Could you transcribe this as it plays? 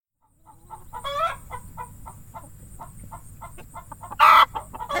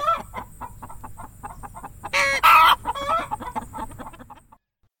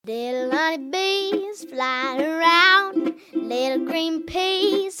flying around, little green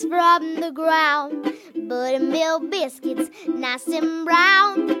peas from the ground, buttermilk biscuits, nice and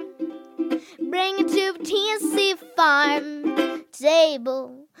brown. Bring it to the Tennessee farm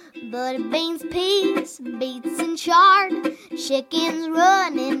table. Butter beans, peas, beets and chard, chickens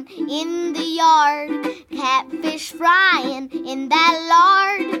running in the yard, catfish frying in that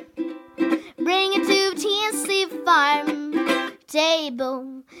lard. Bring it to the Tennessee farm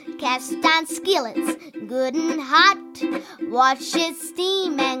table. Cast iron skillets, good and hot. Watch it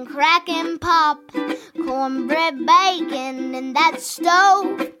steam and crack and pop. Cornbread, bacon in that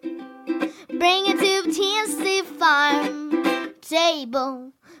stove. Bring it to the Tennessee farm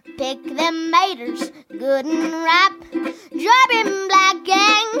table. Pick them maters, good and ripe. Dropping black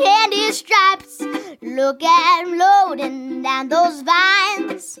and candy stripes. Look at 'em loading down those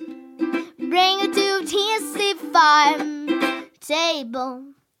vines. Bring it to Tennessee farm table.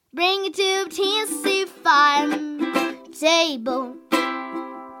 Bring it to Tennessee farm table.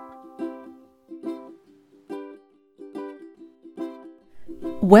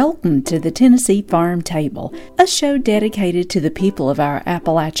 Welcome to the Tennessee Farm Table, a show dedicated to the people of our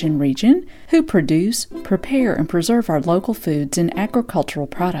Appalachian region who produce, prepare, and preserve our local foods and agricultural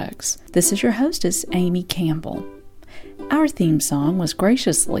products. This is your hostess, Amy Campbell. Our theme song was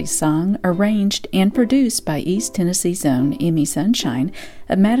graciously sung, arranged, and produced by East Tennessee's own Emmy Sunshine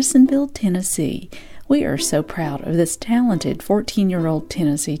of Madisonville, Tennessee. We are so proud of this talented 14-year-old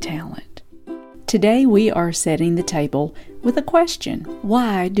Tennessee talent. Today we are setting the table with a question.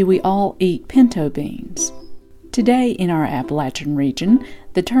 Why do we all eat pinto beans? Today in our Appalachian region,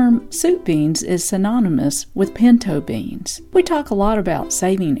 the term soup beans is synonymous with pinto beans. We talk a lot about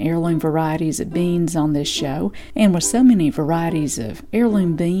saving heirloom varieties of beans on this show, and with so many varieties of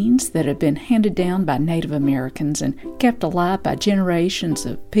heirloom beans that have been handed down by Native Americans and kept alive by generations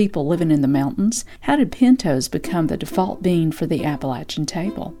of people living in the mountains, how did pintos become the default bean for the Appalachian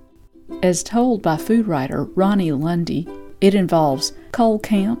table? As told by food writer Ronnie Lundy, it involves coal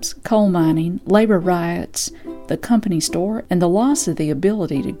camps, coal mining, labor riots, the company store, and the loss of the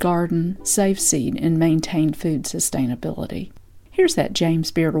ability to garden, save seed, and maintain food sustainability. Here's that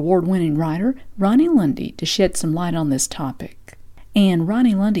James Beard Award-winning writer, Ronnie Lundy, to shed some light on this topic. And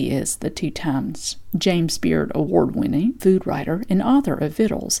Ronnie Lundy is the 2 times James Beard Award-winning food writer and author of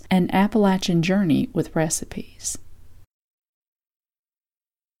Vittles, An Appalachian Journey with Recipes.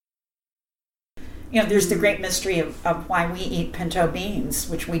 You know, there's the great mystery of why we eat pinto beans,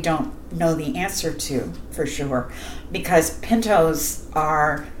 which we don't know the answer to for sure, because pintos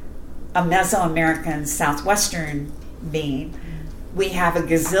are a Mesoamerican southwestern bean. We have a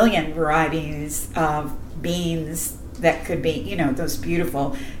gazillion varieties of beans that could be, you know, those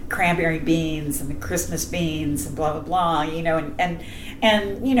beautiful cranberry beans and the Christmas beans and blah, blah, blah, you know, and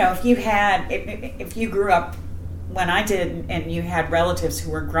you know, if you grew up when I did and you had relatives who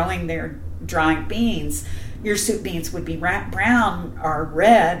were growing their dried beans, your soup beans would be brown or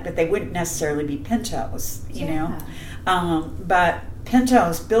red, but they wouldn't necessarily be pintos, you know. But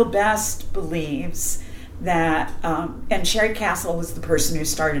pintos, Bill Best believes that, and Sherry Castle was the person who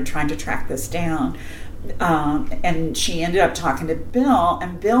started trying to track this down, and she ended up talking to Bill,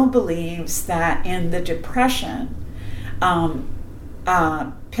 and Bill believes that in the Depression,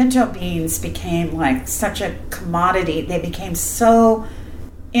 pinto beans became like such a commodity. They became so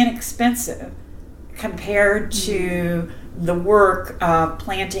inexpensive compared to the work of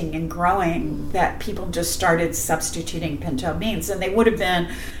planting and growing that people just started substituting pinto beans. And they logically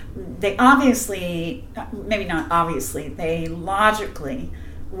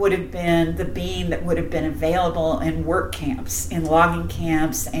would have been the bean that would have been available in work camps, in logging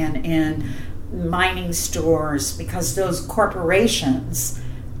camps, and in mining stores, because those corporations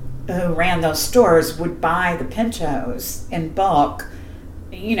who ran those stores would buy the pintos in bulk,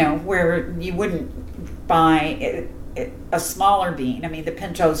 you know, where you wouldn't buy a smaller bean. I mean, the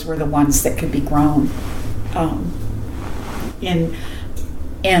pintos were the ones that could be grown in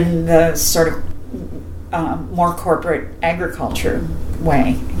the sort of more corporate agriculture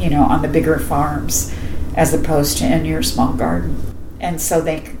way, you know, on the bigger farms, as opposed to in your small garden. And so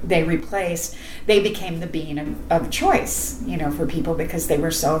they became the bean of choice, you know, for people, because they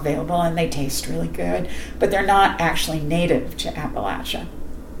were so available and they taste really good, but they're not actually native to Appalachia.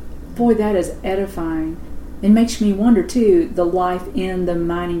 Boy, that is edifying. It makes me wonder, too, the life in the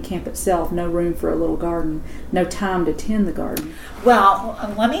mining camp itself. No room for a little garden, no time to tend the garden. Well,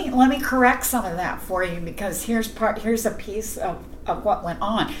 let me correct some of that for you, because here's a piece of of what went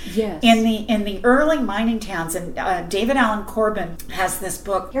on. Yes. In the early mining towns, and David Allen Corbin has this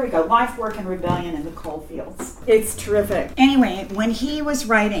book. Here we go, Life, Work, and Rebellion in the Coal Fields. It's terrific. Anyway, when he was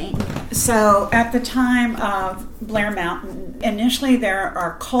writing, so at the time of Blair Mountain, initially there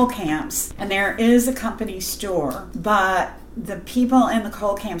are coal camps, and there is a company store, but the people in the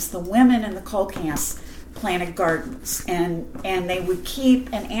coal camps, the women in the coal camps, planted gardens, and they would keep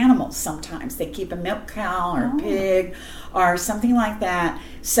an animal sometimes. They keep a milk cow or a pig or something like that,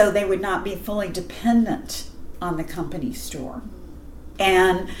 so they would not be fully dependent on the company store.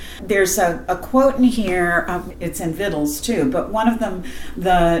 And there's a quote in here, it's in Vittles too, but one of them,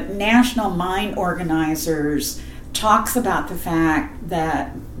 the national mine organizers, talks about the fact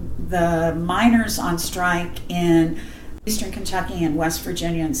that the miners on strike in Eastern Kentucky and West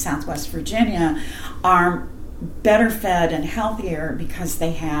Virginia and Southwest Virginia are better fed and healthier because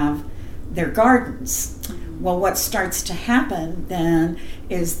they have their gardens. Well, what starts to happen then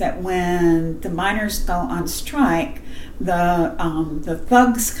is that when the miners go on strike, the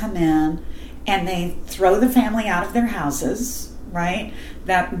thugs come in and they throw the family out of their houses, right?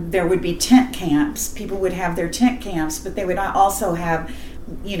 That there would be tent camps. People would have their tent camps, but they would also have,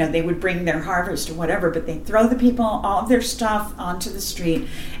 they would bring their harvest or whatever, but they throw the people, all of their stuff onto the street,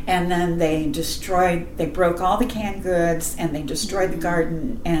 and then they broke all the canned goods, and they destroyed the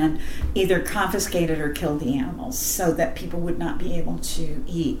garden and either confiscated or killed the animals so that people would not be able to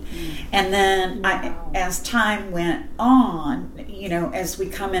eat. And then as time went on, as we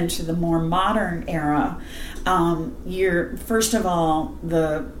come into the more modern era, first of all,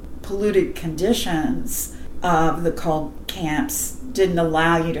 the polluted conditions of the coal camps didn't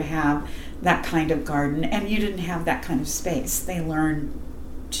allow you to have that kind of garden, and you didn't have that kind of space. They learned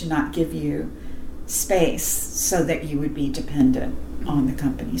to not give you space so that you would be dependent on the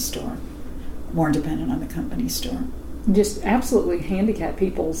company store, more dependent on the company store. Just absolutely handicap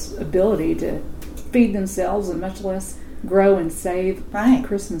people's ability to feed themselves and much less grow and save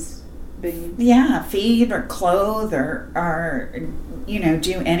Christmas beans. Yeah, feed or clothe or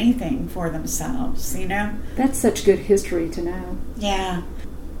do anything for themselves, That's such good history to know. Yeah,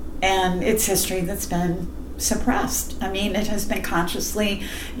 and it's history that's been suppressed. I mean, it has been consciously,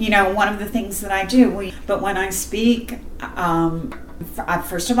 one of the things that I do. But when I speak,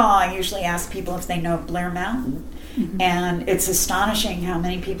 first of all, I usually ask people if they know Blair Mountain. Mm-hmm. And it's astonishing how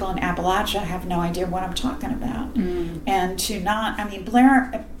many people in Appalachia have no idea what I'm talking about. Mm. And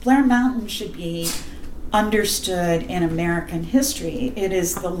Blair Mountain should be understood in American history. It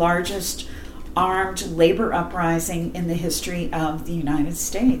is the largest armed labor uprising in the history of the United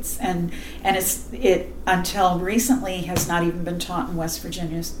States, and it until recently has not even been taught in West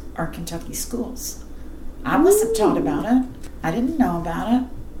Virginia or Kentucky schools. I wasn't taught about it. I didn't know about it.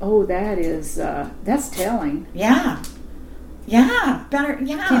 Oh, that's telling. Yeah. Better.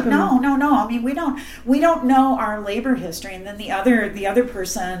 Yeah. No. I mean, we don't know our labor history. And then the other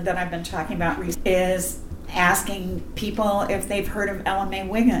person that I've been talking about is asking people if they've heard of Ella Mae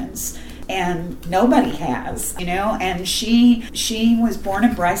Wiggins, and nobody has. And she was born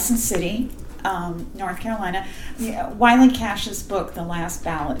in Bryson City, North Carolina. Wiley Cash's book, The Last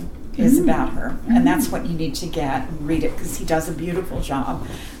Ballad, is about her, and that's what you need to get and read it, because he does a beautiful job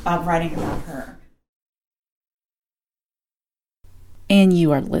of writing about her. And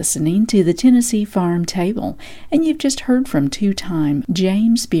you are listening to the Tennessee Farm Table, and you've just heard from two-time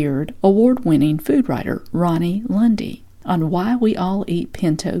James Beard award-winning food writer Ronnie Lundy on why we all eat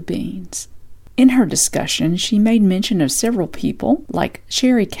pinto beans. In her discussion, she made mention of several people like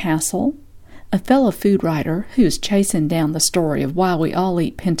Sherry Castle, a fellow food writer who's chasing down the story of why we all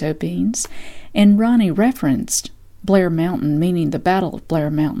eat pinto beans, and Ronnie referenced Blair Mountain, meaning the Battle of Blair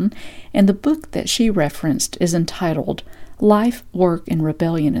Mountain, and the book that she referenced is entitled Life, Work, and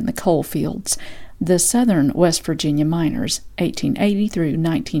Rebellion in the Coal Fields, The Southern West Virginia Miners, 1880 through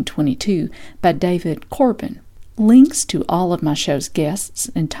 1922, by David Corbin. Links to all of my show's guests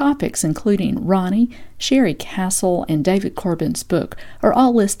and topics, including Ronnie, Sherry Castle, and David Corbin's book, are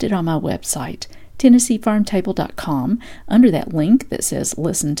all listed on my website, TennesseeFarmTable.com, under that link that says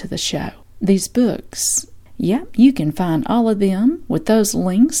Listen to the Show. These books, you can find all of them with those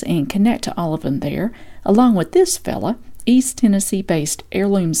links and connect to all of them there, along with this fella, East Tennessee-based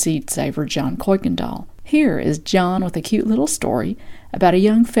heirloom seed saver John Kuykendall. Here is John with a cute little story about a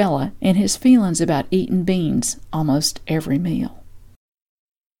young fella and his feelings about eating beans almost every meal.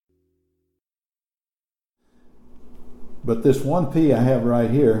 But this one pea I have right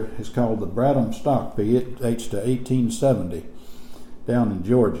here is called the Bradham stock pea. It dates to 1870 down in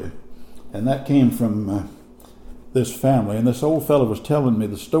Georgia. And that came from this family. And this old fellow was telling me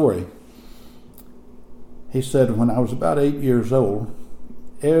the story. He said when I was about 8 years old,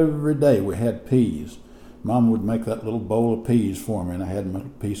 every day we had peas. Mom would make that little bowl of peas for me, and I had a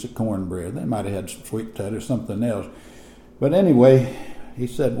piece of cornbread. They might have had some sweet potato or something else. But anyway, he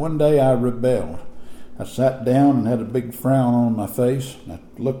said one day I rebelled. I sat down and had a big frown on my face. And I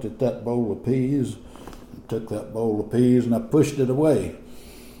looked at that bowl of peas, and took that bowl of peas, and I pushed it away.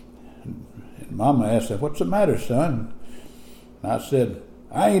 And Mama asked, "What's the matter, son?" And I said,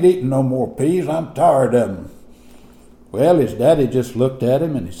 "I ain't eating no more peas. I'm tired of them." Well, his daddy just looked at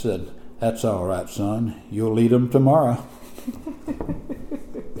him and he said, "That's all right, son. You'll eat them tomorrow."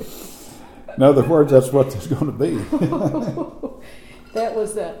 In other words, that's what it's going to be. That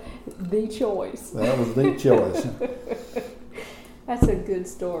was the choice. That was the choice. That's a good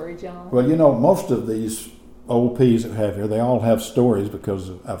story, John. Well, most of these old peas that we have here, they all have stories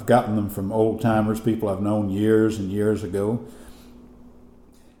because I've gotten them from old timers, people I've known years and years ago.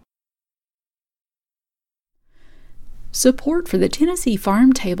 Support for the Tennessee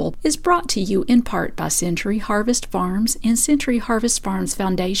Farm Table is brought to you in part by Century Harvest Farms and Century Harvest Farms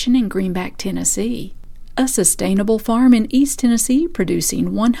Foundation in Greenback, Tennessee. A sustainable farm in East Tennessee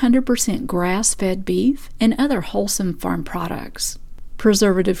producing 100% grass-fed beef and other wholesome farm products.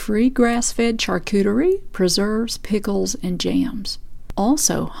 Preservative-free grass-fed charcuterie, preserves, pickles, and jams.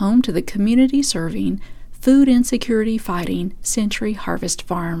 Also home to the community-serving, food insecurity fighting Century Harvest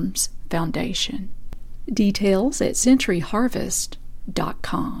Farms Foundation. Details at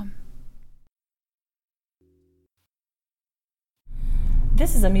centuryharvest.com.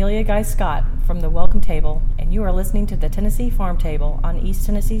 This is Amelia Guy Scott from the Welcome Table, and you are listening to the Tennessee Farm Table on East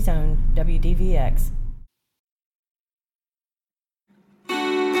Tennessee's own WDVX.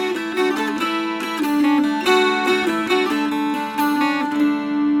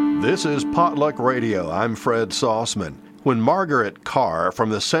 This is Potluck Radio. I'm Fred Sauceman. When Margaret Carr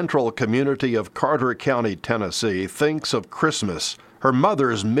from the central community of Carter County, Tennessee, thinks of Christmas, her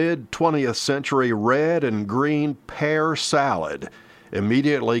mother's mid-20th century red and green pear salad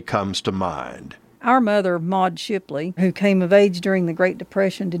immediately comes to mind. Our mother, Maud Shipley, who came of age during the Great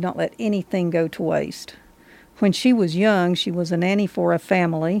Depression, did not let anything go to waste. When she was young, she was a nanny for a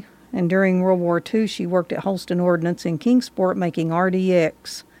family, and during World War II, she worked at Holston Ordnance in Kingsport making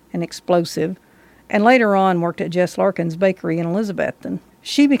RDX, an explosive, and later on worked at Jess Larkin's Bakery in Elizabethton.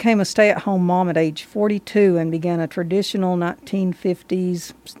 She became a stay-at-home mom at age 42 and began a traditional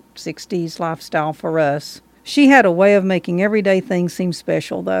 1950s, 60s lifestyle for us. She had a way of making everyday things seem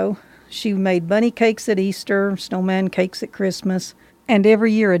special, though. She made bunny cakes at Easter, snowman cakes at Christmas, and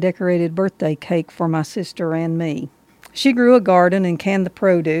every year a decorated birthday cake for my sister and me. She grew a garden and canned the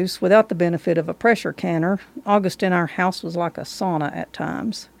produce without the benefit of a pressure canner. August in our house was like a sauna at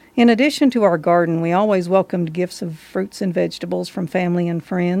times. In addition to our garden, we always welcomed gifts of fruits and vegetables from family and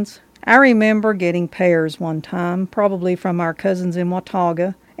friends. I remember getting pears one time, probably from our cousins in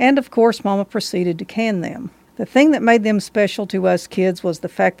Watauga, and of course Mama proceeded to can them. The thing that made them special to us kids was the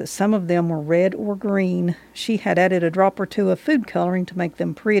fact that some of them were red or green. She had added a drop or two of food coloring to make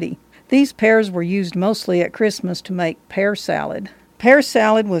them pretty. These pears were used mostly at Christmas to make pear salad. Pear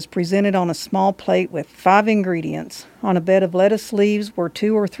salad was presented on a small plate with 5 ingredients. On a bed of lettuce leaves were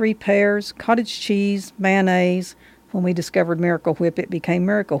 2 or 3 pears, cottage cheese, mayonnaise. When we discovered Miracle Whip, it became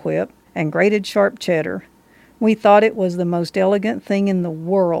Miracle Whip, and grated sharp cheddar. We thought it was the most elegant thing in the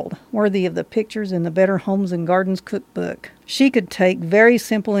world, worthy of the pictures in the Better Homes and Gardens cookbook. She could take very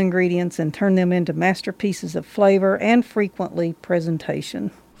simple ingredients and turn them into masterpieces of flavor and frequently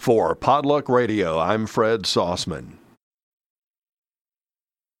presentation. For Potluck Radio, I'm Fred Sauceman.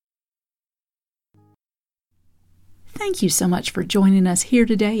 Thank you so much for joining us here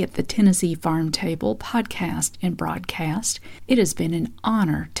today at the Tennessee Farm Table podcast and broadcast. It has been an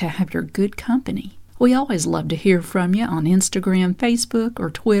honor to have your good company. We always love to hear from you on Instagram, Facebook, or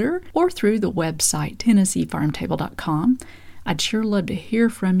Twitter, or through the website TennesseeFarmTable.com. I'd sure love to hear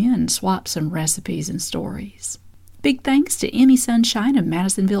from you and swap some recipes and stories. Big thanks to Emmy Sunshine of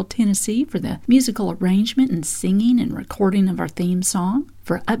Madisonville, Tennessee for the musical arrangement and singing and recording of our theme song.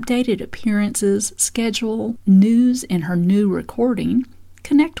 For updated appearances, schedule, news, and her new recording,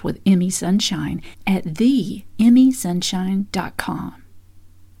 connect with Emmy Sunshine at theemmysunshine.com.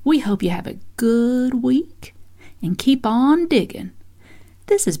 We hope you have a good week and keep on digging.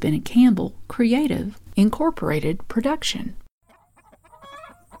 This has been a Campbell Creative Incorporated production.